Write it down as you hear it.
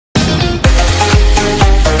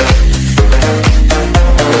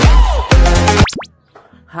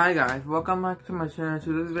Hi guys, welcome back to my channel.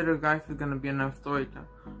 Today's video guys is gonna be another story time.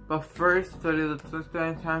 But first, to tell you the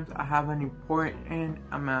story times, I have an important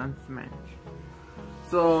announcement.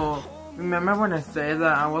 So remember when I said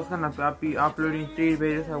that I was gonna be uploading 3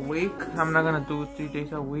 videos a week? I'm not gonna do 3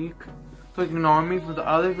 days a week. So ignore me for the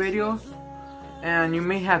other videos. And you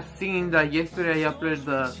may have seen that yesterday I uploaded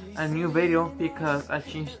a new video because I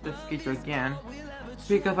changed the schedule again.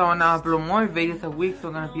 Because I wanna upload more videos a week, so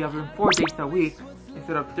I'm gonna be uploading 4 days a week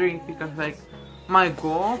instead of 3, because like my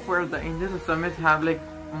goal for the end of the summer is have like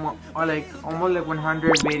almost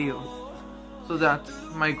 100 videos. So that's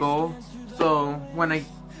my goal. So I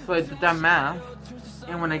did that math,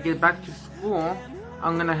 and when I get back to school,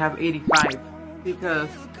 I'm gonna have 85 because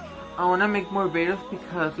I wanna make more videos,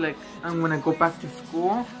 because like I'm gonna go back to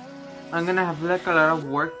school. I'm gonna have like a lot of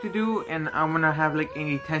work to do, and I'm gonna have like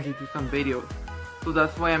any time to do some videos. So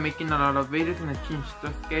that's why I'm making a lot of videos, and I changed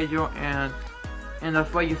the schedule, and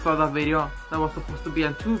that's why you saw that video that was supposed to be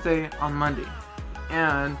on Tuesday on Monday.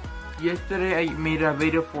 And yesterday I made a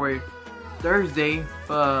video for Thursday,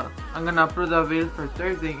 but I'm gonna upload that video for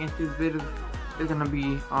Thursday, and this video is gonna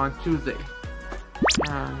be on Tuesday.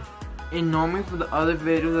 And normally for the other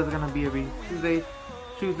videos, that's gonna be every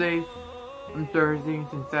Tuesdays, and Thursdays,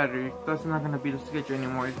 and Saturdays. That's not gonna be the schedule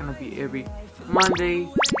anymore. It's gonna be every Mondays,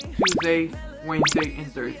 Tuesdays, Wednesday,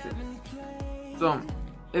 and Thursday. So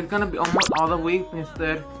it's gonna be almost all the week.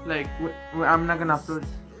 Instead, like I'm not gonna upload.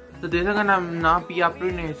 The days I'm gonna not be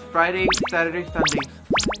uploading is Friday, Saturday, Sunday.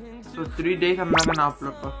 So 3 days I'm not gonna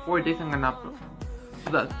upload, but 4 days I'm gonna upload.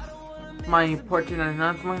 So that's my important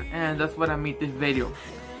announcement, and that's what I made this video.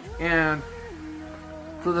 And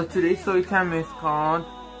so the today's story time is called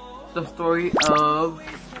The Story of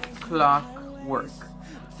Clockwork.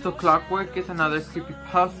 So Clockwork is another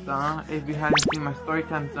creepypasta. If you haven't seen my story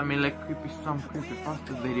times, I made like some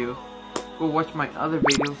creepypasta videos. Go watch my other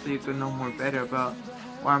videos so you can know more better about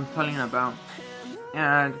what I'm telling about.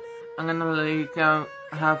 And I'm gonna like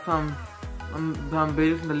have some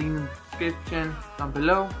videos in the link in the description down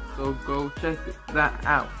below, so go check that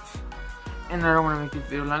out. And I don't want to make this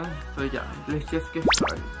video long, so yeah, let's just get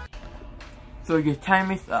started. So your time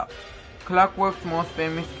is up. Clockwork's most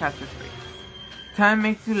famous catchphrase. Time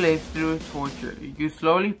makes you live through torture. You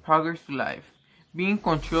slowly progress through life, being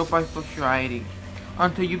controlled by society,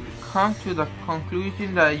 until you come to the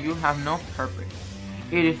conclusion that you have no purpose.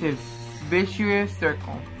 It is a vicious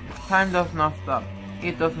circle. Time does not stop.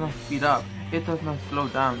 It does not speed up. It does not slow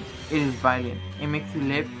down. It is violent. It makes you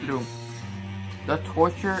live through the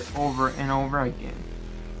torture over and over again.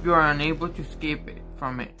 You are unable to escape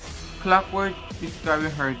from it. Clockwork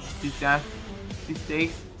describing her distaste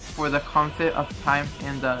for the concept of time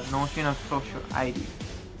and the notion of social ID.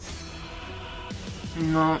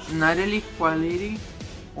 Natalie Quality,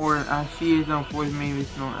 or as she is unfortunately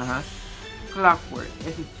known as, Clockwork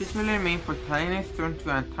is a titular name for protagonist turned to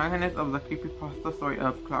antagonist of the creepypasta story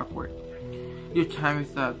of Clockwork. Your time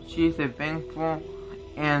is up. She is a vengeful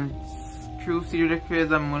and true serial killer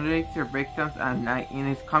that mutilates her victims at night, and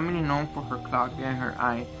is commonly known for her clock and her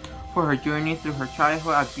eye, for her journey through her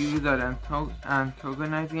childhood abuse that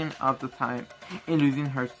antagonizing of the time and losing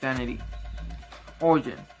her sanity.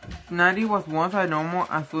 Origin. Natty was once a normal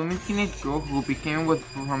and swimming teenage girl who became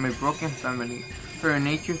from a broken family. Her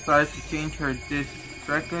nature started to change her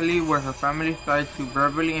drastically, where her family started to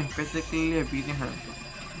verbally and physically abusing her.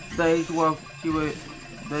 The age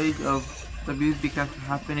of the abuse began to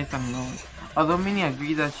happen is unknown, although many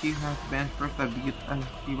agree that she has been first abused as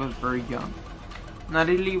she was very young.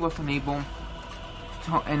 Natalie was unable to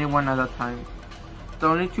tell anyone at that time. The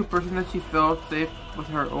only 2 persons that she felt safe was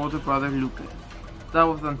her older brother Lucas. That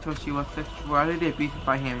was until she was sexually abused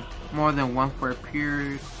by him more than once for a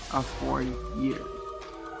period of 4 years.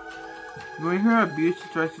 During her abuse, she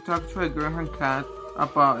tries to talk to a girl in her class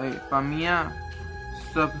about a Pamia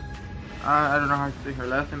sub. I don't know how to say her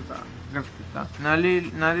last name, but I'm gonna skip that.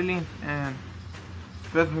 Natalie and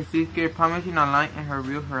expressed her secret, promising online and her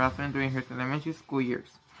real harassment during her elementary school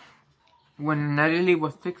years. When Natalie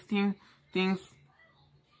was 16, things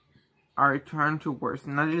are turned to worse.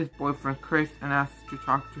 Natalie's boyfriend Chris and asked to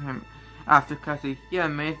talk to him after class. He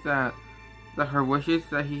admits that her wishes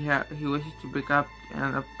that he wishes to break up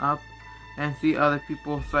and see other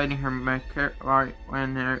people citing her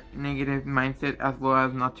and her negative mindset, as well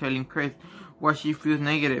as not telling Chris why she feels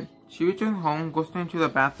negative. She returns home, goes into the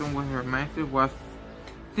bathroom where her mindset was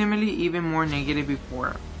seemingly even more negative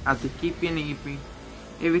before, after keeping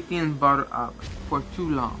everything bottled up for too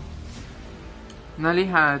long. Nellie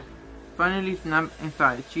had finally snapped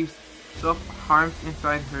inside. She self-harmed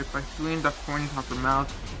inside her by sewing the corners of her mouth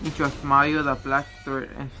into a smile that black sword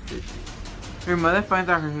and stitches. Her mother finds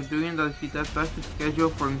out her doing that she does to schedule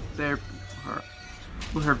for therapy for her.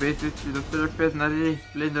 With her visits to the therapist, Natalie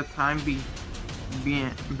explained the time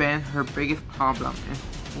being her biggest problem and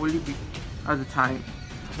fully at the time.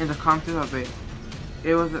 In the context of it,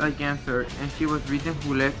 it was against her, and she was the reason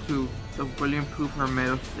who led to the fully improve her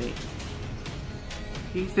mental state.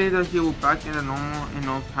 He said that she will back in the normal in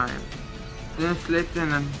no time. Then slipped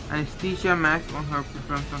an anesthesia mask on her to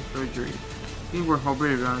perform some surgery. Things were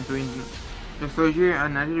hovering around doing the surgery,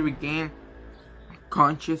 and Natalie regained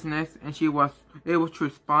consciousness, and she was able to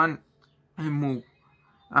respond and move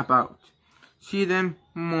about. She then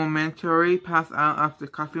momentarily passed out after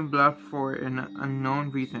coughing blood for an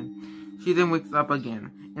unknown reason. She then wakes up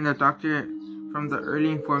again, and the doctor from the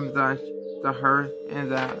early informs that her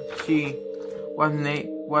and that she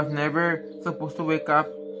was never supposed to wake up,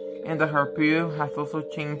 and that her period has also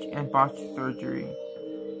changed and botched surgery.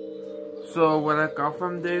 So what I got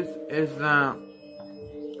from this is that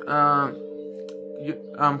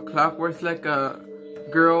Clockwork's like a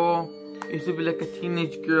girl. Used to be like a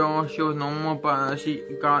teenage girl. She was normal, but she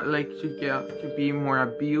got to be more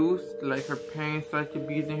abused. Like her parents started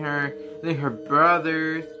abusing her. Then her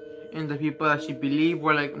brothers and the people that she believed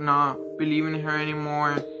were like not believing in her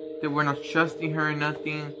anymore. They were not trusting her or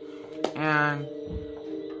nothing. And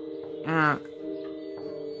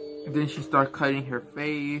then she started cutting her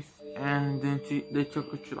face. And then they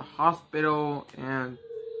took her to the hospital, and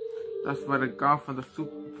that's what I got for the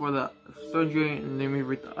surgery. And then we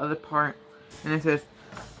read the other part, and it says,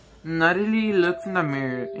 Natalie looks in the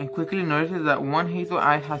mirror and quickly notices that one hazel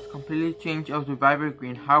eye has completely changed of the vibrant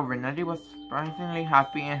green. However, Natalie was surprisingly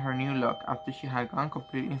happy in her new look after she had gone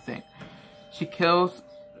completely insane. She kills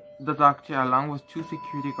the doctor along with 2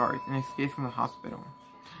 security guards and escapes from the hospital.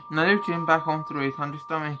 Natalie returned back home through a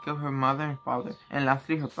thunderstorm and killed her mother and father, and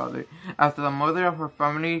lastly her brother. After the mother of her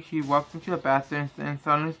family, she walks into the bathroom and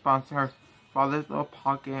suddenly responds to her father's little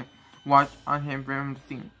pocket watch on him from the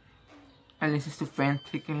scene, and listens to fans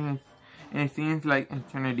ticking, and it seems like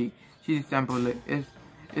eternity. She dissembled it.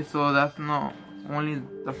 It's so that's not only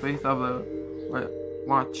the face of the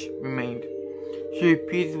watch remained. She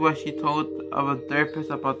repeats what she told of a therapist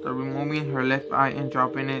about removing her left eye and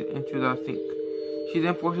dropping it into the sink. She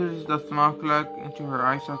then forces the small clock into her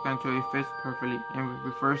eye socket until it fits perfectly and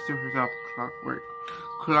refers to herself Clockwork.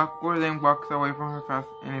 Clockwork then walks away from her fast,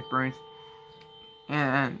 and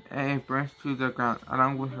it burns to the ground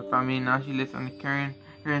along with her family. Now she lives on carrying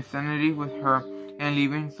her insanity with her and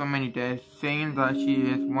leaving so many dead, saying that she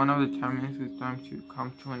is one of the timeless whose time to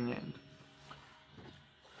come to an end.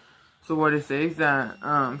 So what it says that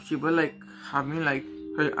she was like having like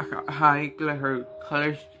her eye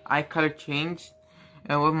color changed.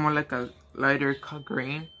 It was more like a lighter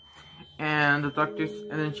green, and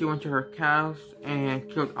then she went to her house and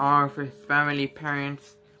killed all of his family,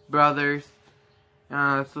 parents, brothers.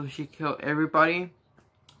 So she killed everybody,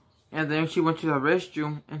 and then she went to the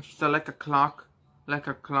restroom and she saw like a clock, and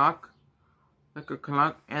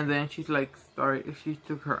then she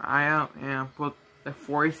took her eye out and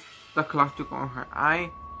forced the clock to go on her eye.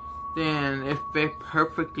 Then it fit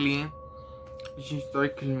perfectly. She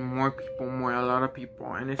started killing a lot of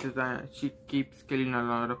people, and this is that she keeps killing a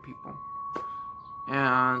lot of people.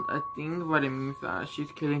 And I think what it means that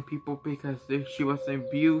she's killing people because she was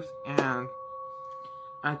abused, and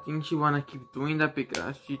I think she wanna keep doing that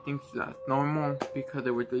because she thinks that's normal because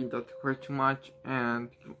they were doing that to her too much, and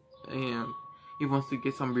he wants to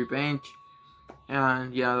get some revenge.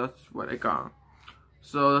 And yeah, that's what I got.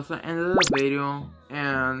 So that's the end of the video,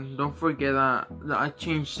 and don't forget that I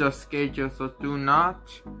changed the schedule, so do not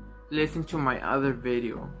listen to my other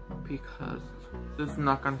video because this is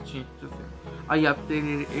not gonna change the thing. I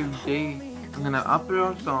update it every day. I'm gonna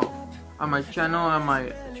upload, so on my channel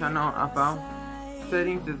about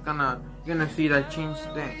settings is you're gonna see that I changed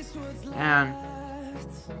it. And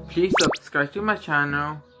please subscribe to my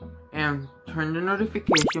channel and turn the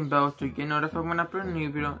notification bell to get notified when I upload a new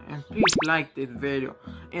video, and please like this video,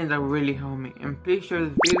 and that will really help me. And please share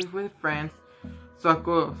this video with friends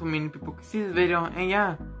so many people can see this video. And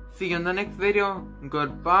yeah, see you in the next video.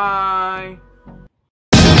 Goodbye.